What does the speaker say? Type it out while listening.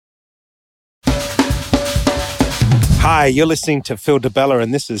Hi, you're listening to Phil DeBella,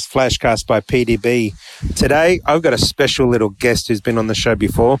 and this is Flashcast by PDB. Today, I've got a special little guest who's been on the show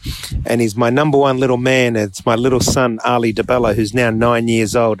before, and he's my number one little man. It's my little son, Arlee DeBella, who's now 9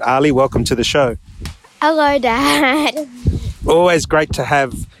 years old. Arlee, welcome to the show. Hello, Dad. Always great to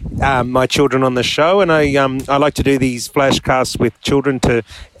have my children on the show, and I like to do these flashcasts with children to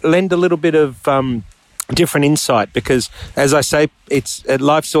lend a little bit of different insight because, as I say,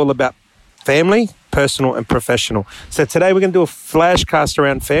 life's all about family, personal and professional. So today we're going to do a flashcast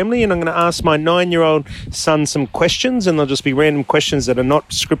around family, and I'm going to ask my 9-year-old son some questions, and they'll just be random questions that are not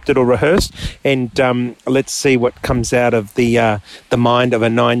scripted or rehearsed, and let's see what comes out of the mind of a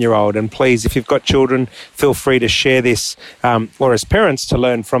 9-year-old. And please, if you've got children, feel free to share this, or as parents to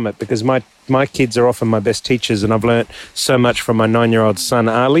learn from it, because my kids are often my best teachers, and I've learnt so much from my 9-year-old son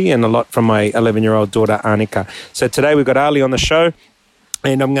Arlee and a lot from my 11-year-old daughter Annika. So today we've got Arlee on the show,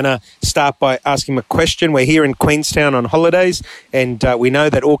 and I'm going to start by asking him a question. We're here in Queenstown on holidays, and we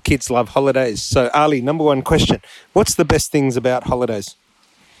know that all kids love holidays. So, Arlee, number one question. What's the best things about holidays?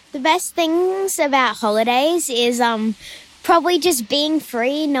 The best things about holidays is probably just being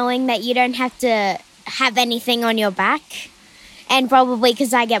free, knowing that you don't have to have anything on your back, and probably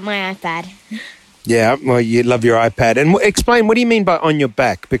because I get my iPad. Yeah, well, you love your iPad. And explain, what do you mean by on your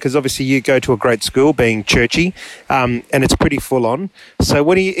back? Because obviously you go to a great school, being churchy, and it's pretty full on. So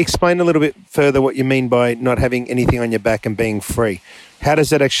explain a little bit further what you mean by not having anything on your back and being free? How does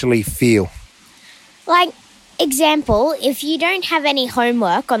that actually feel? Like, example, if you don't have any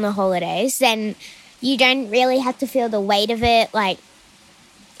homework on the holidays, then you don't really have to feel the weight of it. Like,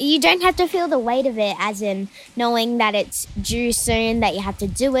 you don't have to feel the weight of it as in knowing that it's due soon, that you have to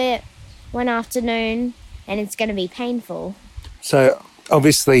do it one afternoon, and it's going to be painful. So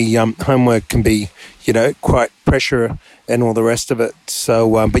obviously homework can be, quite pressure and all the rest of it.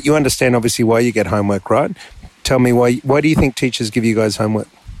 So, but you understand obviously why you get homework, right? Tell me why do you think teachers give you guys homework?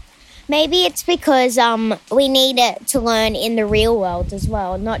 Maybe it's because we need it to learn in the real world as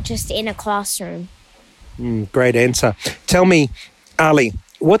well, not just in a classroom. Great answer. Tell me, Arlee,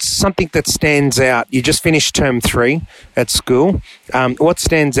 what's something that stands out? You just finished term 3 at school. What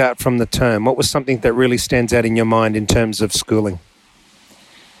stands out from the term? What was something that really stands out in your mind in terms of schooling?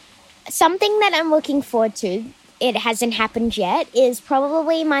 Something that I'm looking forward to, it hasn't happened yet, is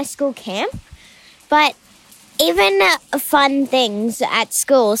probably my school camp. But even fun things at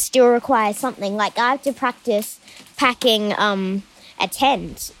school still require something. Like I have to practice packing a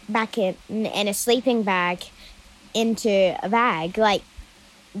tent back in a sleeping bag into a bag. Like,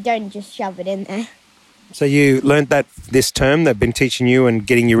 don't just shove it in there. So you learnt that this term, they've been teaching you and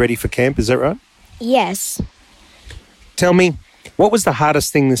getting you ready for camp, is that right? Yes. Tell me, what was the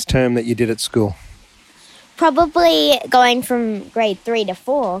hardest thing this term that you did at school? Probably going from grade 3 to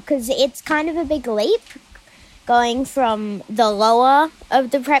 4, because it's kind of a big leap going from the lower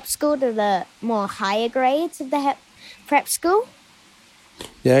of the prep school to the more higher grades of the prep school.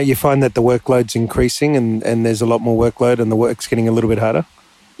 Yeah, you find that the workload's increasing and there's a lot more workload and the work's getting a little bit harder?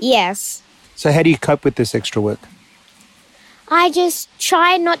 Yes. So how do you cope with this extra work? I just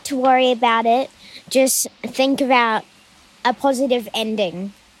try not to worry about it. Just think about a positive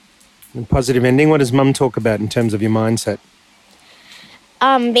ending. A positive ending? What does Mum talk about in terms of your mindset?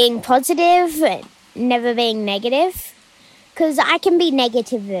 Being positive, never being negative. Because I can be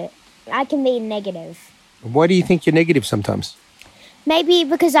negative. Why do you think you're negative sometimes? Maybe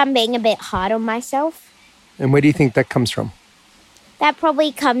because I'm being a bit hard on myself. And where do you think that comes from? That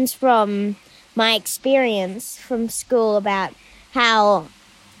probably comes from my experience from school about how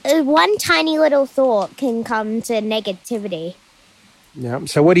one tiny little thought can come to negativity. Yeah.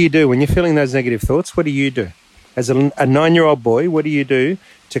 So what do you do when you're feeling those negative thoughts? What do you do? As a 9-year-old boy, what do you do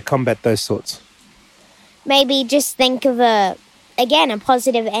to combat those thoughts? Maybe just think of a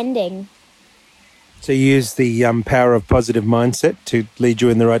positive ending. So you use the power of positive mindset to lead you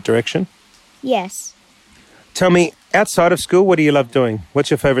in the right direction? Yes. Tell me, outside of school, what do you love doing?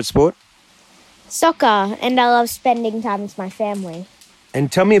 What's your favourite sport? Soccer, and I love spending time with my family. And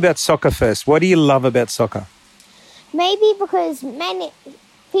tell me about soccer first. What do you love about soccer? Maybe because many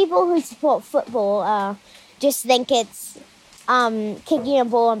people who support football just think it's kicking a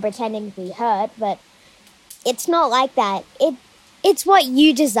ball and pretending to be hurt, but it's not like that. It's what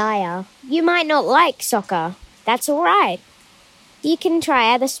you desire. You might not like soccer. That's all right. You can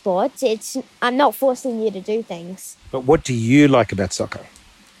try other sports. I'm not forcing you to do things. But what do you like about soccer?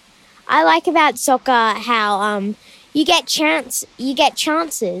 I like about soccer how you get chances.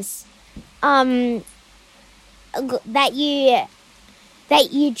 That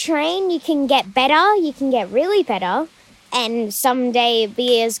you train, you can get better. You can get really better, and someday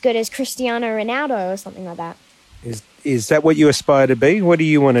be as good as Cristiano Ronaldo or something like that. Is that what you aspire to be? What do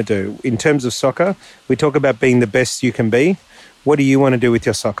you want to do? In terms of soccer, we talk about being the best you can be. What do you want to do with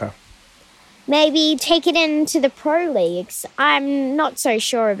your soccer? Maybe take it into the pro leagues. I'm not so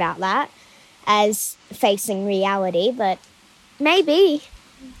sure about that as facing reality, but maybe.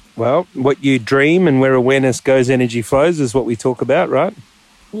 Well, what you dream and where awareness goes, energy flows is what we talk about, right?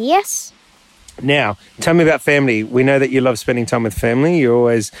 Yes. Now, tell me about family. We know that you love spending time with family. You're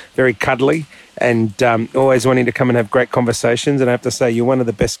always very cuddly and always wanting to come and have great conversations. And I have to say, you're one of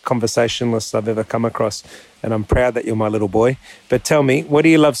the best conversationalists I've ever come across. And I'm proud that you're my little boy. But tell me, what do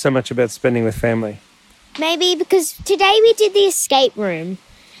you love so much about spending with family? Maybe because today we did the escape room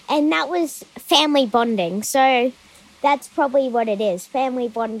and that was family bonding. So that's probably what it is. Family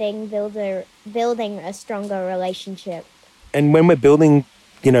bonding, building a stronger relationship. And when we're building,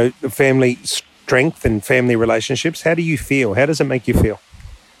 family strength and family relationships, how do you feel? How does it make you feel?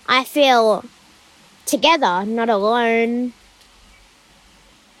 I feel together, not alone.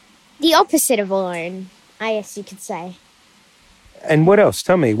 The opposite of alone, I guess you could say. And what else?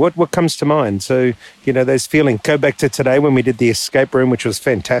 Tell me, what comes to mind? So, those feelings. Go back to today when we did the escape room, which was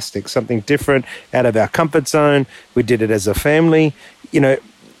fantastic. Something different, out of our comfort zone. We did it as a family.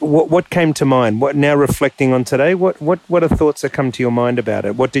 What came to mind? What now reflecting on today? What are thoughts that come to your mind about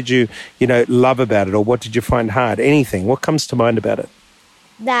it? What did you love about it, or what did you find hard? Anything? What comes to mind about it?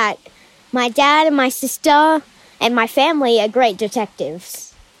 That my dad and my sister and my family are great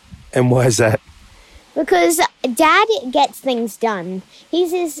detectives. And why is that? Because Dad gets things done. He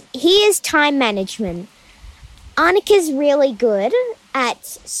is time management. Annika's really good at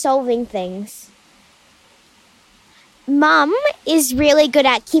solving things. Mum is really good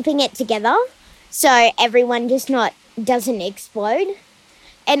at keeping it together so everyone doesn't explode.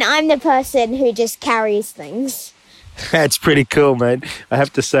 And I'm the person who just carries things. That's pretty cool, mate. I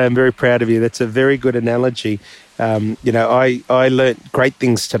have to say I'm very proud of you. That's a very good analogy. I learnt great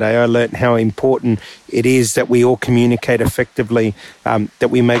things today. I learnt how important it is that we all communicate effectively, that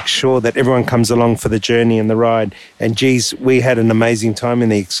we make sure that everyone comes along for the journey and the ride. And geez, we had an amazing time in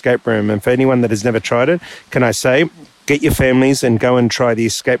the escape room. And for anyone that has never tried it, can I say, get your families and go and try the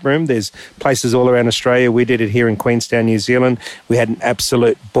escape room. There's places all around Australia. We did it here in Queenstown, New Zealand. We had an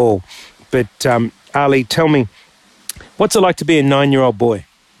absolute ball. But Arlee, tell me, what's it like to be a 9-year-old boy?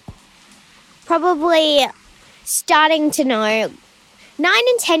 Probably starting to know 9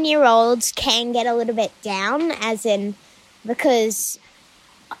 and 10-year-olds can get a little bit down, because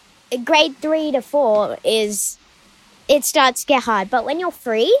grade 3 to 4 it starts to get hard. But when you're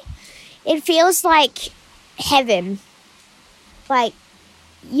free, it feels like heaven. Like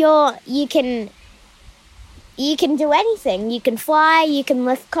you can do anything. You can fly, you can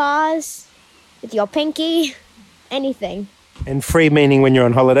lift cars with your pinky, anything. And free meaning when you're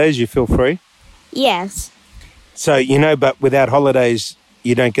on holidays, you feel free? Yes. So, but without holidays,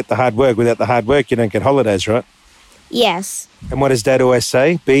 you don't get the hard work. Without the hard work, you don't get holidays, right? Yes. And what does Dad always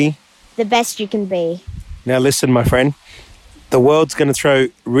say? Be the best you can be. Now listen, my friend, the world's going to throw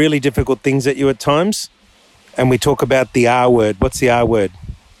really difficult things at you at times. And we talk about the R word. What's the R word?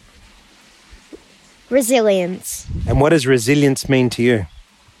 Resilience. And what does resilience mean to you?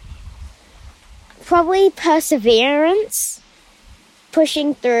 Probably perseverance,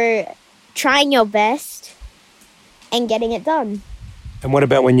 pushing through, trying your best, and getting it done. And what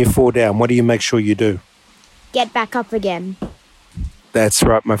about when you fall down? What do you make sure you do? Get back up again. That's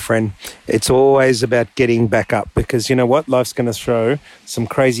right, my friend. It's always about getting back up because you know what? Life's going to throw some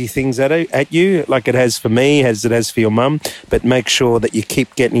crazy things at you like it has for me, as it has for your mum. But make sure that you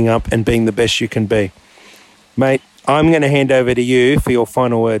keep getting up and being the best you can be. Mate, I'm going to hand over to you for your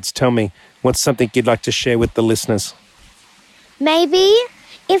final words. Tell me, what's something you'd like to share with the listeners? Maybe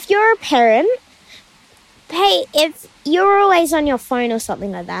if you're a parent, if you're always on your phone or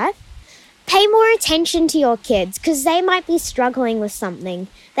something like that, pay more attention to your kids because they might be struggling with something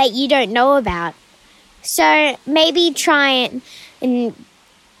that you don't know about. So maybe try and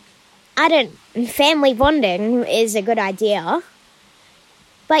family bonding is a good idea.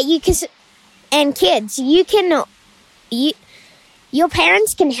 But your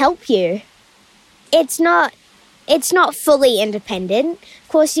parents can help you. It's not fully independent. Of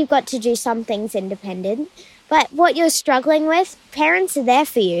course, you've got to do some things independent. But what you're struggling with, parents are there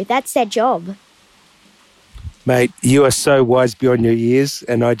for you. That's their job. Mate, you are so wise beyond your years,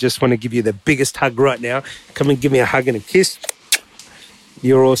 and I just want to give you the biggest hug right now. Come and give me a hug and a kiss.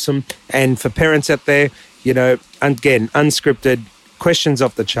 You're awesome. And for parents out there, again, unscripted, questions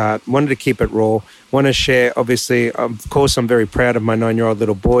off the chart, wanted to keep it raw, want to share, obviously, of course, I'm very proud of my 9-year-old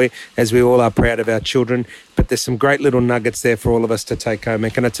little boy, as we all are proud of our children. But there's some great little nuggets there for all of us to take home.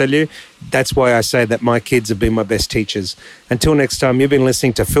 And can I tell you, that's why I say that my kids have been my best teachers. Until next time, you've been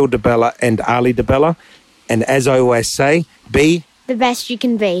listening to Phil DeBella and Arlee DeBella. And as I always say, be the best you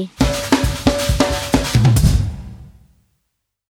can be.